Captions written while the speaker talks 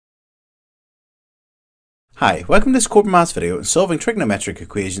Hi, welcome to this corbettmaths video on solving trigonometric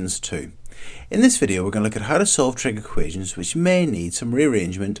equations 2. In this video we're going to look at how to solve trig equations which may need some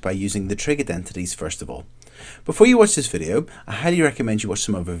rearrangement by using the trig identities first of all. Before you watch this video, I highly recommend you watch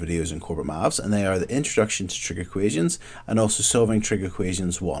some other videos in corbettmaths, and they are the introduction to trig equations and also solving trig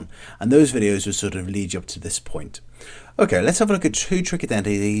equations 1, and those videos will sort of lead you up to this point. Okay, let's have a look at two trig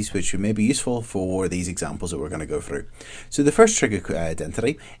identities which may be useful for these examples that we're going to go through. So the first trig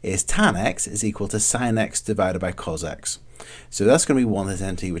identity is tan x is equal to sine x divided by cos x. So that's going to be one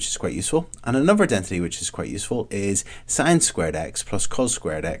identity which is quite useful, and another identity which is quite useful is sine squared x plus cos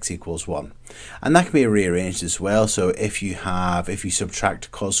squared x equals 1. And that can be rearranged as well. So if you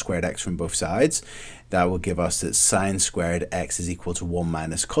subtract cos squared x from both sides, that will give us that sine squared x is equal to 1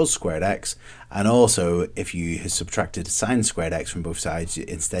 minus cos squared x. And also, if you have subtracted sine squared x from both sides,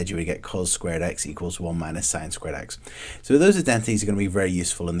 instead you would get cos squared x equals 1 minus sine squared x. So those identities are going to be very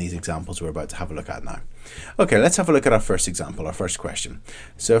useful in these examples we're about to have a look at now. Okay, let's have a look at our first example, our first question.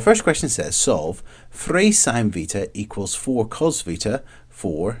 So our first question says, solve 3 sine theta equals 4 cos theta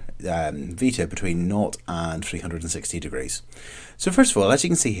for theta between 0 and 360 degrees. So first of all, as you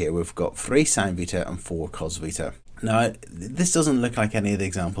can see here, we've got 3 sine theta and 4 cos theta. Now, this doesn't look like any of the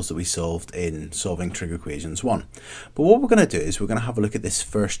examples that we solved in solving trig equations 1. But what we're going to do is we're going to have a look at this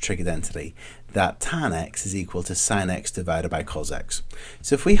first trig identity, that tan x is equal to sine x divided by cos x.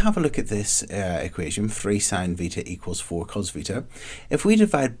 So if we have a look at this equation, 3 sine theta equals 4 cos theta, if we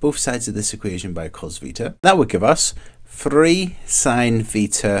divide both sides of this equation by cos theta, that would give us 3 sine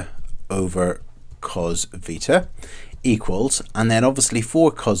theta over cos theta equals, and then obviously 4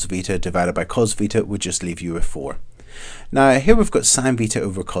 cos theta divided by cos theta would just leave you with 4. Now here we've got sine theta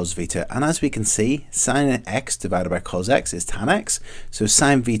over cos theta, and as we can see, sine x divided by cos x is tan x, so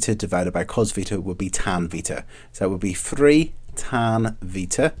sine theta divided by cos theta would be tan theta. So that would be 3 tan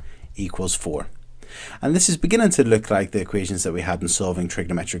theta equals 4. And this is beginning to look like the equations that we had in solving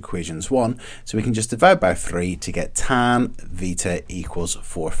trigonometric equations 1, so we can just divide by 3 to get tan theta equals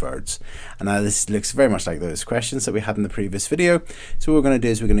 4/3. And now this looks very much like those questions that we had in the previous video, so what we're going to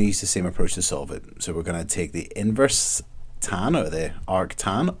do is we're going to use the same approach to solve it. So we're going to take the inverse tan, or the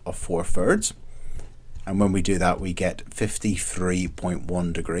arctan of 4/3, and when we do that we get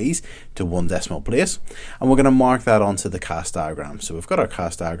 53.1 degrees to 1 decimal place, and we're going to mark that onto the cast diagram. So we've got our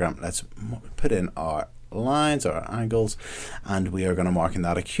cast diagram, let's put in our lines or our angles, and we are going to mark in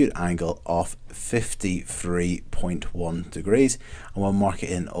that acute angle of 53.1 degrees, and we'll mark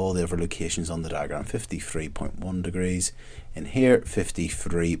it in all the other locations on the diagram. 53.1 degrees in here,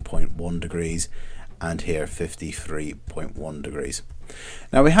 53.1 degrees, and here 53.1 degrees.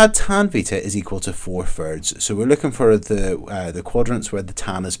 Now we had tan theta is equal to 4/3, so we're looking for the quadrants where the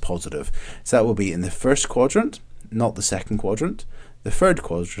tan is positive. So that will be in the first quadrant, not the second quadrant, the third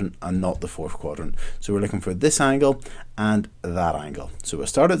quadrant, and not the fourth quadrant. So we're looking for this angle and that angle. So we'll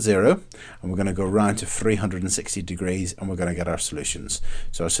start at 0, and we're going to go round to 360 degrees, and we're going to get our solutions.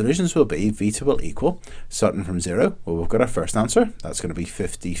 So our solutions will be theta will equal, starting from 0, well, we've got our first answer, that's going to be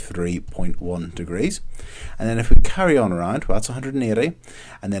 53.1 degrees. And then if we carry on around, well, that's 180,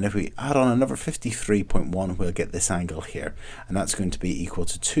 and then if we add on another 53.1, we'll get this angle here, and that's going to be equal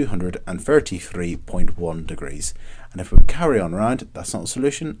to 233.1 degrees. And if we carry on around, that's not a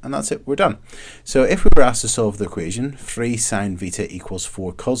solution, and that's it, we're done. So if we were asked to solve the equation 3 sine theta equals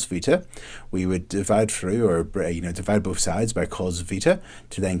 4 cos theta, we would divide through, or divide both sides by cos theta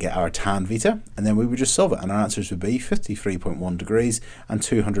to then get our tan theta, and then we would just solve it, and our answers would be 53.1 degrees and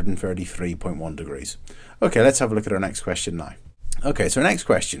 233.1 degrees. Okay, let's have a look at our next question now. Okay, so our next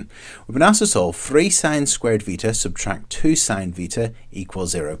question, we've been asked to solve 3 sine squared theta subtract 2 sine theta equals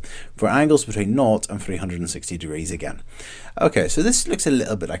 0 for angles between 0 and 360 degrees again. Okay, so this looks a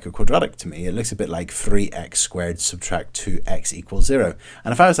little bit like a quadratic to me. It looks a bit like 3x squared subtract 2x equals 0.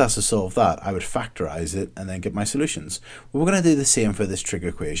 And if I was asked to solve that, I would factorize it and then get my solutions. Well, we're going to do the same for this trig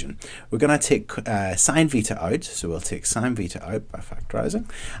equation. We're going to take sine theta out, so we'll take sine theta out by factorizing,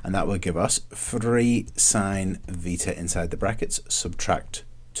 and that will give us 3 sine theta inside the brackets subtract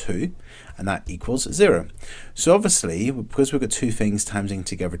 2, and that equals 0. So obviously, because we've got two things timesing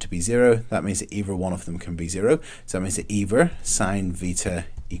together to be 0, that means that either one of them can be 0. So that means that either sine theta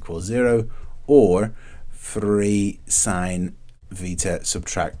equals 0 or 3 sine theta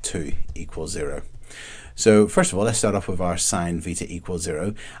subtract 2 equals 0. So first of all, let's start off with our sine theta equals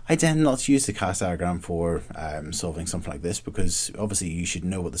 0. I tend not to use the cast diagram for solving something like this, because obviously you should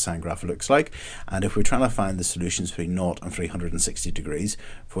know what the sine graph looks like, and if we're trying to find the solutions between 0 and 360 degrees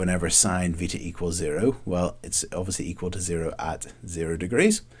for whenever sine theta equals 0, well, it's obviously equal to 0 at 0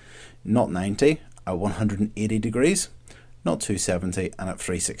 degrees, not 90 at 180 degrees, not 270, and at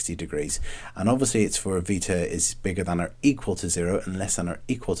 360 degrees. And obviously it's for Veta is bigger than or equal to 0 and less than or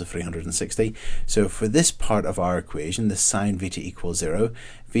equal to 360. So for this part of our equation, the sine Veta equals 0,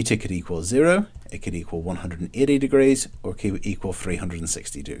 Veta could equal 0, it could equal 180 degrees, or it could equal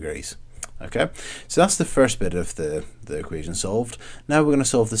 360 degrees. Okay, so that's the first bit of the equation solved. Now we're going to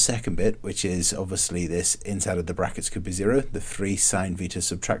solve the second bit, which is obviously this inside of the brackets could be 0. The 3 sine Veta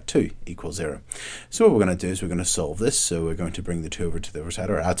subtract 2 equals 0. So what we're going to do is we're going to solve this. So we're going to bring the 2 over to the other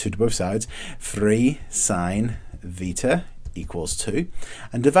side, or add 2 to both sides. 3 sine Veta equals 2.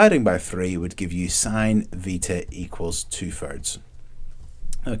 And dividing by 3 would give you sine Veta equals 2/3.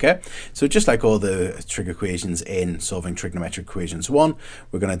 Okay, so just like all the trig equations in solving trigonometric equations 1,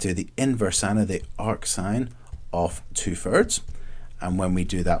 we're going to do the inverse sine of the arc sine of 2/3. And when we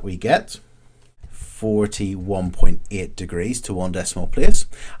do that, we get 41.8 degrees to 1 decimal place.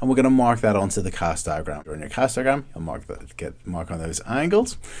 And we're going to mark that onto the cast diagram. During your cast diagram, you'll mark on those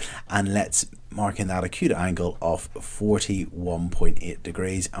angles. And let's mark in that acute angle of 41.8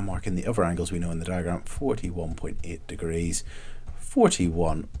 degrees. And mark in the other angles we know in the diagram, 41.8 degrees.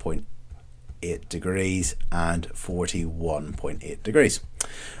 41.8 degrees and 41.8 degrees.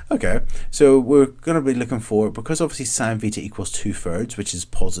 Okay, so we're going to be looking for, because obviously sine Veta equals 2/3, which is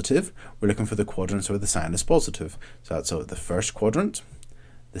positive, we're looking for the quadrants where the sine is positive. So that's the first quadrant,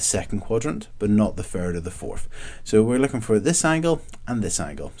 the second quadrant, but not the third or the fourth. So we're looking for this angle and this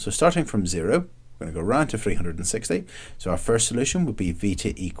angle. So starting from 0, we're going to go round to 360. So our first solution would be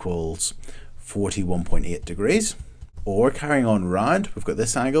Veta equals 41.8 degrees. Or carrying on round, we've got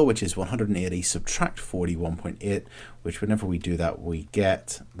this angle, which is 180 subtract 41.8, which whenever we do that, we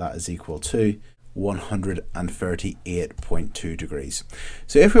get that is equal to 138.2 degrees.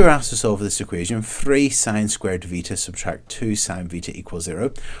 So if we were asked to solve this equation, 3 sine squared Veta subtract 2 sine Veta equals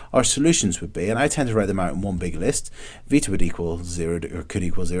 0, our solutions would be, and I tend to write them out in one big list, Veta would equal 0, or could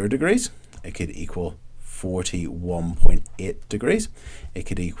equal 0 degrees, it could equal 41.8 degrees, it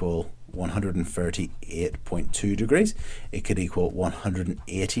could equal 138.2 degrees, it could equal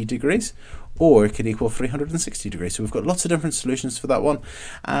 180 degrees, or it could equal 360 degrees. So we've got lots of different solutions for that one,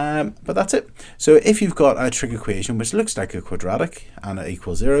 but that's it. So if you've got a trig equation which looks like a quadratic and it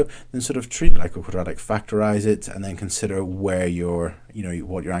equals 0, then sort of treat it like a quadratic, factorize it, and then consider where your,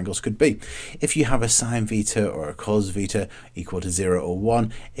 what your angles could be. If you have a sine Veta or a cos Veta equal to 0 or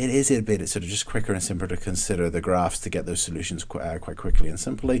 1, it is a bit sort of just quicker and simpler to consider the graphs to get those solutions quite quickly and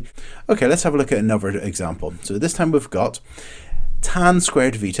simply. Okay, let's have a look at another example. So this time we've got tan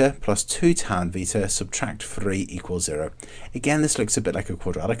squared Veta plus 2 tan Veta subtract 3 equals 0. Again, this looks a bit like a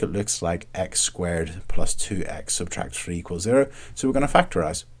quadratic. It looks like x squared plus 2x subtract 3 equals 0. So we're going to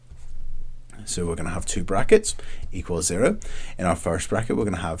factorize. So we're going to have 2 brackets equals 0. In our first bracket, we're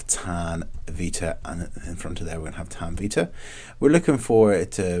going to have tan Veta, and in front of there, we're going to have tan Veta. We're looking for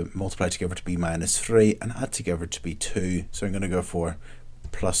it to multiply together to be minus 3 and add together to be 2. So I'm going to go for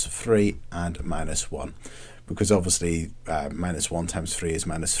plus 3 and minus 1. Because obviously minus 1 times 3 is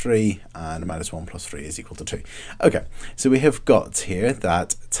minus 3, and minus 1 plus 3 is equal to 2. Okay, so we have got here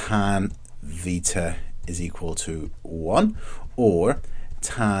that tan Veta is equal to 1, or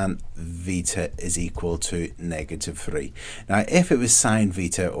tan Veta is equal to negative 3. Now, if it was sine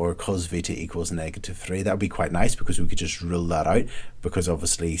Veta or cos Veta equals negative 3, that would be quite nice because we could just rule that out, because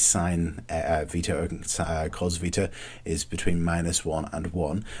obviously sine Veta or cos Veta is between minus 1 and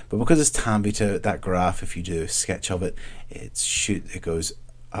 1. But because it's tan Veta, that graph, if you do a sketch of it, it goes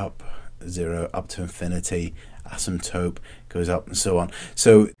up 0 up to infinity, asymptote goes up and so on.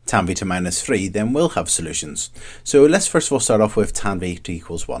 So tan Veta minus 3 then will have solutions. So let's first of all start off with tan Veta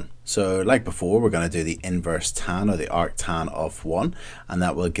equals 1. So like before, we're going to do the inverse tan or the arc tan of 1, and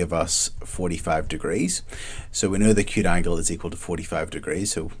that will give us 45 degrees. So we know the acute angle is equal to 45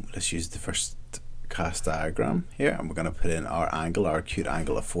 degrees. So let's use the first cast diagram here, and we're going to put in our angle, our acute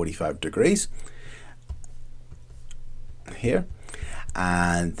angle of 45 degrees here.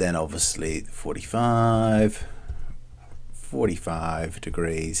 And then obviously 45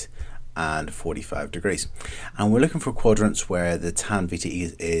 degrees and 45 degrees. And we're looking for quadrants where the tan Veta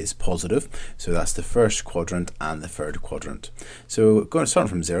is positive. So that's the first quadrant and the third quadrant. So starting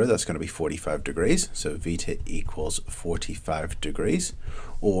from 0, that's going to be 45 degrees. So Veta equals 45 degrees.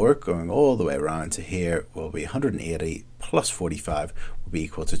 Or going all the way around to here will be 180 plus 45 will be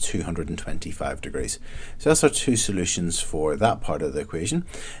equal to 225 degrees. So that's our 2 solutions for that part of the equation.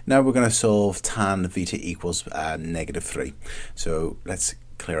 Now we're going to solve tan Veta equals negative 3. So let's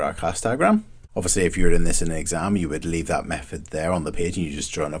clear our cast diagram. Obviously, if you were in this in an exam, you would leave that method there on the page and you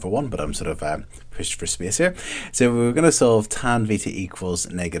just draw another one, but I'm sort of pushed for space here. So we're going to solve tan theta equals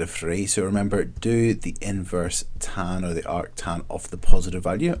 -3. So remember, do the inverse tan or the arctan of the positive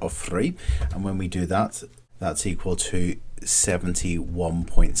value of 3. And when we do that, that's equal to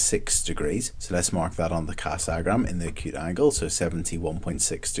 71.6 degrees. So let's mark that on the cast diagram in the acute angle. So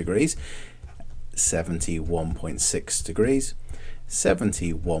 71.6 degrees, 71.6 degrees,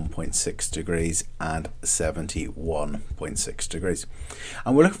 71.6 degrees, and 71.6 degrees.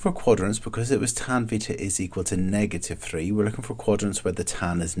 And we're looking for quadrants because it was tan theta is equal to -3. We're looking for quadrants where the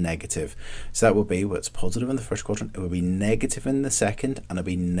tan is negative. So that will be what's positive in the first quadrant, it will be negative in the second, and it'll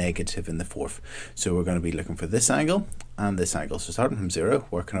be negative in the fourth. So we're going to be looking for this angle and this angle. So starting from 0,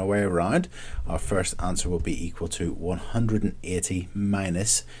 working our way around, our first answer will be equal to 180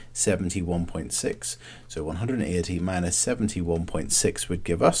 minus 71.6. So 180 minus 71.6 would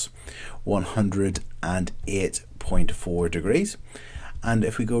give us 108.4 degrees. And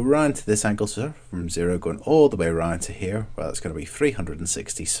if we go round to this angle, so from 0 going all the way around to here, well, that's going to be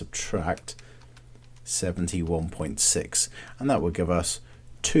 360 subtract 71.6, and that will give us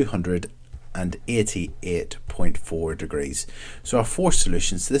 288.4 degrees. So our four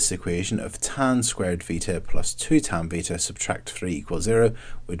solutions to this equation of tan squared theta plus 2 tan theta subtract 3 equals 0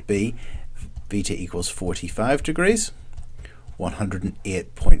 would be theta equals 45 degrees,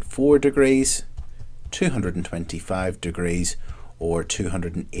 108.4 degrees, 225 degrees, or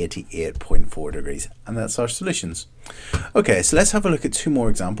 288.4 degrees, and that's our solutions. Okay, so let's have a look at two more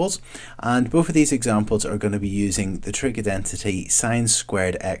examples, and both of these examples are going to be using the trig identity sine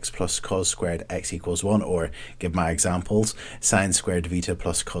squared x plus cos squared x equals 1, or give my examples, sine squared theta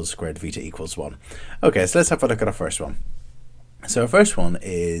plus cos squared theta equals 1. Okay, so let's have a look at our first one. So our first one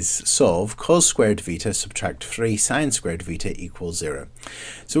is solve cos squared theta subtract 3 sine squared theta equals 0.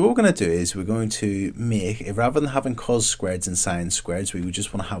 So what we're going to do is we're going to make, rather than having cos squareds and sine squareds, we would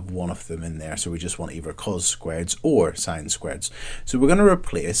just want to have one of them in there. So we just want either cos squareds or sine squareds. So we're going to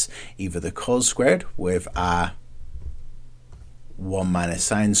replace either the cos squared with a 1 minus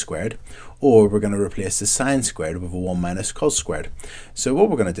sine squared, or we're going to replace the sine squared with a 1 minus cos squared. So what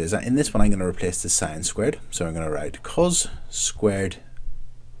we're going to do is that in this one I'm going to replace the sine squared. So I'm going to write cos squared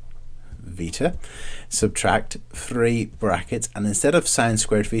theta subtract 3 brackets, and instead of sine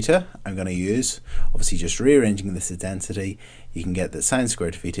squared theta I'm going to use, obviously just rearranging this identity, you can get that sine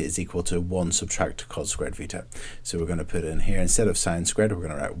squared theta is equal to 1 subtract cos squared theta. So we're going to put in here, instead of sine squared, we're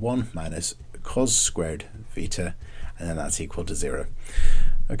going to write 1 minus cos squared theta, and then that's equal to 0.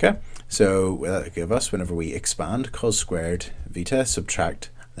 Okay, so that'll give us, whenever we expand, cos squared theta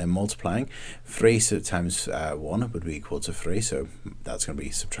subtract, then multiplying 3 times 1 would be equal to 3, so that's going to be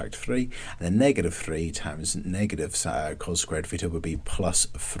subtract 3, and then -3 times negative cos squared theta would be plus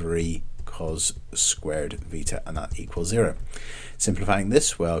 3 cos squared theta, and that equals 0. Simplifying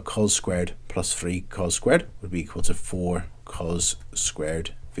this, well, cos squared plus 3 cos squared would be equal to 4 cos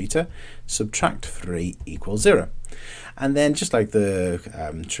squared theta, subtract 3 equals 0. And then, just like the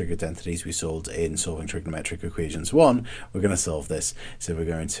trig identities we solved in solving trigonometric equations 1, we're going to solve this. So we're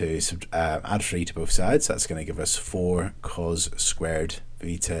going to add 3 to both sides. That's going to give us 4 cos squared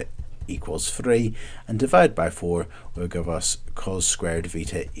theta equals 3, and divide by 4 will give us cos squared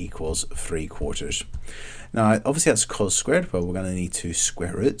theta equals 3/4. Now obviously that's cos squared, but we're going to need to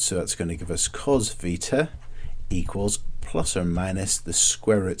square root, so that's going to give us cos theta equals plus or minus the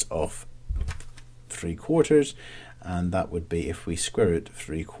square root of 3/4, and that would be, if we square root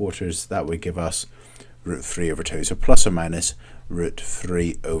 3/4, that would give us root 3 over 2, so plus or minus root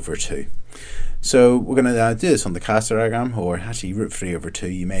 3 over 2. So we're going to do this on the cast diagram, or actually root 3 over 2,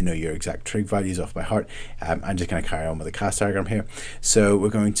 you may know your exact trig values off by heart. I'm just going to carry on with the cast diagram here. So we're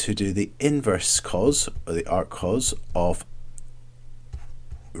going to do the inverse cos, or the arc cos, of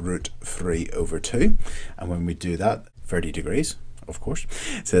root 3 over 2, and when we do that, 30 degrees, of course,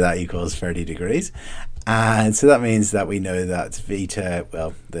 so that equals 30 degrees, and so that means that we know that theta,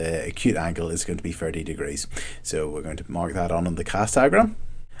 well, the acute angle is going to be 30 degrees. So we're going to mark that on the cast diagram,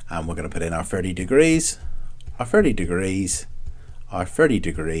 and we're going to put in our 30 degrees, our 30 degrees, our 30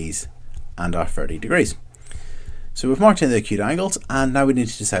 degrees, and our 30 degrees. So we've marked in the acute angles, and now we need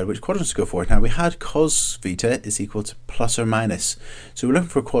to decide which quadrants to go for. Now we had cos theta is equal to plus or minus, so we're looking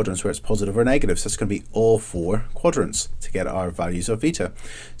for quadrants where it's positive or negative, so it's going to be all 4 quadrants to get our values of theta.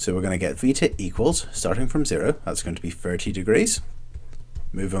 So we're going to get theta equals, starting from 0, that's going to be 30 degrees,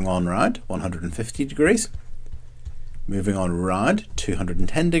 moving on round 150 degrees, moving on round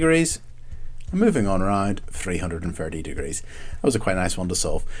 210 degrees, Moving on around 330 degrees. That was a quite nice one to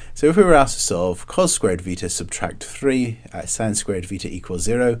solve. So if we were asked to solve cos squared theta subtract 3 sine squared theta equals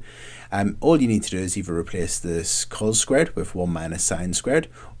 0, all you need to do is either replace this cos squared with 1 minus sine squared,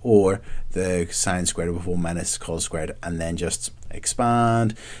 or the sine squared with 1 minus cos squared, and then just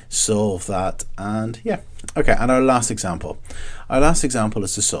expand, solve that, and yeah. Okay, and our last example. Our last example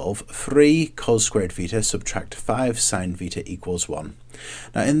is to solve 3 cos squared theta subtract 5 sine theta equals 1.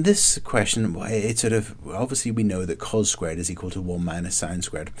 Now in this question, it's obviously we know that cos squared is equal to 1 minus sine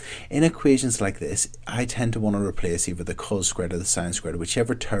squared. In equations like this, I tend to want to replace either the cos squared or the sine squared,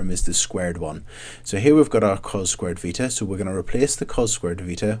 whichever term is the squared one. So here we've got our cos squared theta, so we're going to replace the cos squared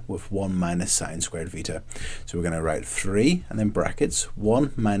theta with 1 minus sine squared theta. So we're going to write 3 and then brackets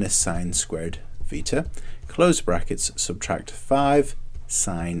 1 minus sine squared theta, close brackets, subtract 5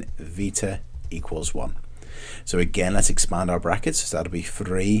 sine theta equals 1. So again, let's expand our brackets. So that'll be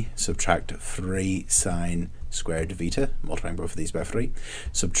 3 subtract 3 sine squared theta, multiplying both of these by 3,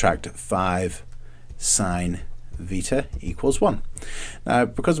 subtract 5 sine theta equals 1. Now,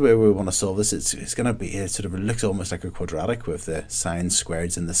 because we want to solve this, it's going to be, it looks almost like a quadratic with the sine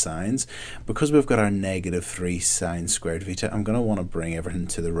squareds and the sines. Because we've got our negative 3 sine squared theta, I'm going to want to bring everything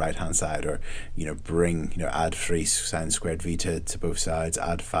to the right hand side, or add 3 sine squared theta to both sides,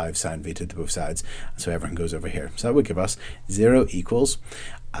 add 5 sine theta to both sides, so everything goes over here. So that would give us 0 equals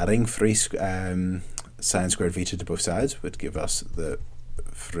adding 3 sine squared theta to both sides would give us the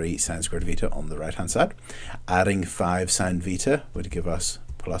 3 sine squared theta on the right hand side. Adding 5 sine theta would give us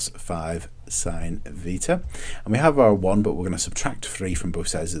plus 5 sine theta. And we have our 1, but we're going to subtract 3 from both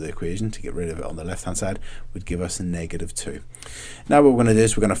sides of the equation to get rid of it on the left hand side, would give us a negative 2. Now what we're going to do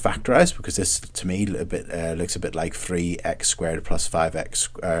is we're going to factorize, because this to me looks a bit like 3x squared plus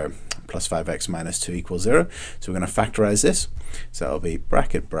 5x minus 2 equals 0. So we're going to factorize this. So that'll be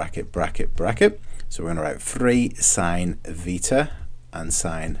bracket, bracket, bracket, bracket. So we're going to write 3 sine theta and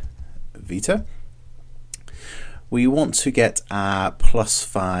sine theta. We want to get plus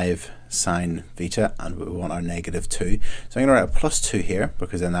 5 sine theta, and we want our negative 2. So I'm going to write a plus 2 here,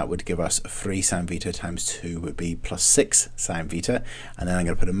 because then that would give us 3 sine theta times 2 would be plus 6 sine theta, and then I'm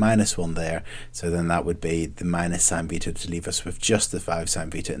going to put a minus 1 there, so then that would be the minus sine theta to leave us with just the 5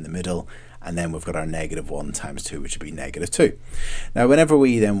 sine theta in the middle, and then we've got our negative 1 times 2, which would be negative 2. Now whenever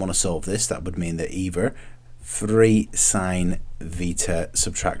we then want to solve this, that would mean that either 3 sine theta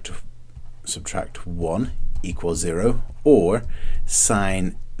subtract 1 equals 0, or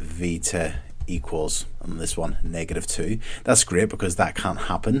sine theta equals, on this one, negative 2. That's great because that can't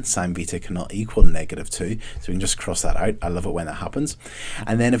happen. Sine theta cannot equal negative 2, so we can just cross that out. I love it when that happens.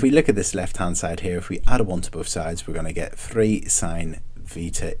 And then if we look at this left hand side here, if we add a 1 to both sides, we're going to get 3 sine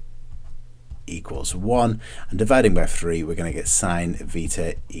theta equals 1, and dividing by 3 we're going to get sine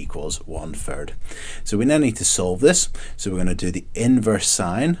theta equals 1/3. So we now need to solve this, so we're going to do the inverse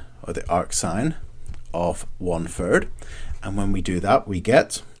sine, or the arc sine, of 1/3, and when we do that we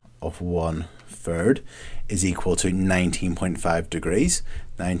get of 1/3 is equal to 19.5 degrees,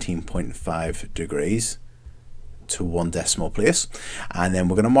 19.5 degrees to 1 decimal place, and then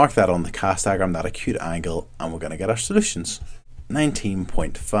we're going to mark that on the cast diagram, that acute angle, and we're going to get our solutions.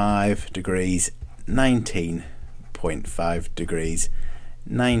 19.5 degrees, 19.5 degrees,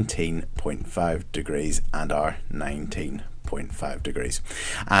 19.5 degrees, and our 19.5 degrees.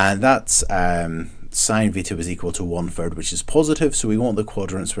 And that's sine theta was equal to 1/3, which is positive, so we want the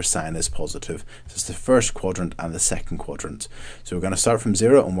quadrants where sine is positive. So it's the first quadrant and the second quadrant. So we're going to start from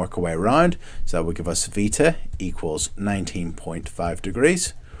 0 and work our way around. So that would give us theta equals 19.5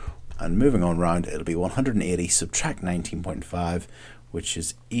 degrees. And moving on round, it'll be 180 subtract 19.5, which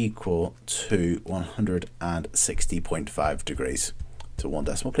is equal to 160.5 degrees to 1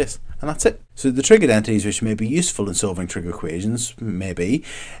 decimal place. And that's it. So the trig identities which may be useful in solving trig equations may be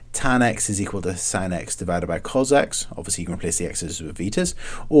tan x is equal to sine x divided by cos x. Obviously you can replace the x's with thetas.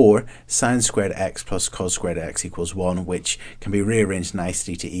 Or sine squared x plus cos squared x equals 1, which can be rearranged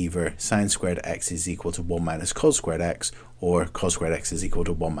nicely to either sine squared x is equal to 1 minus cos squared x, or cos squared x is equal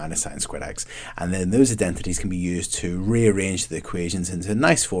to 1 minus sine squared x. And then those identities can be used to rearrange the equations into a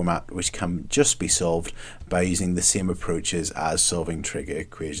nice format which can just be solved by using the same approaches as solving trig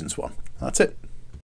equations 1. That's it.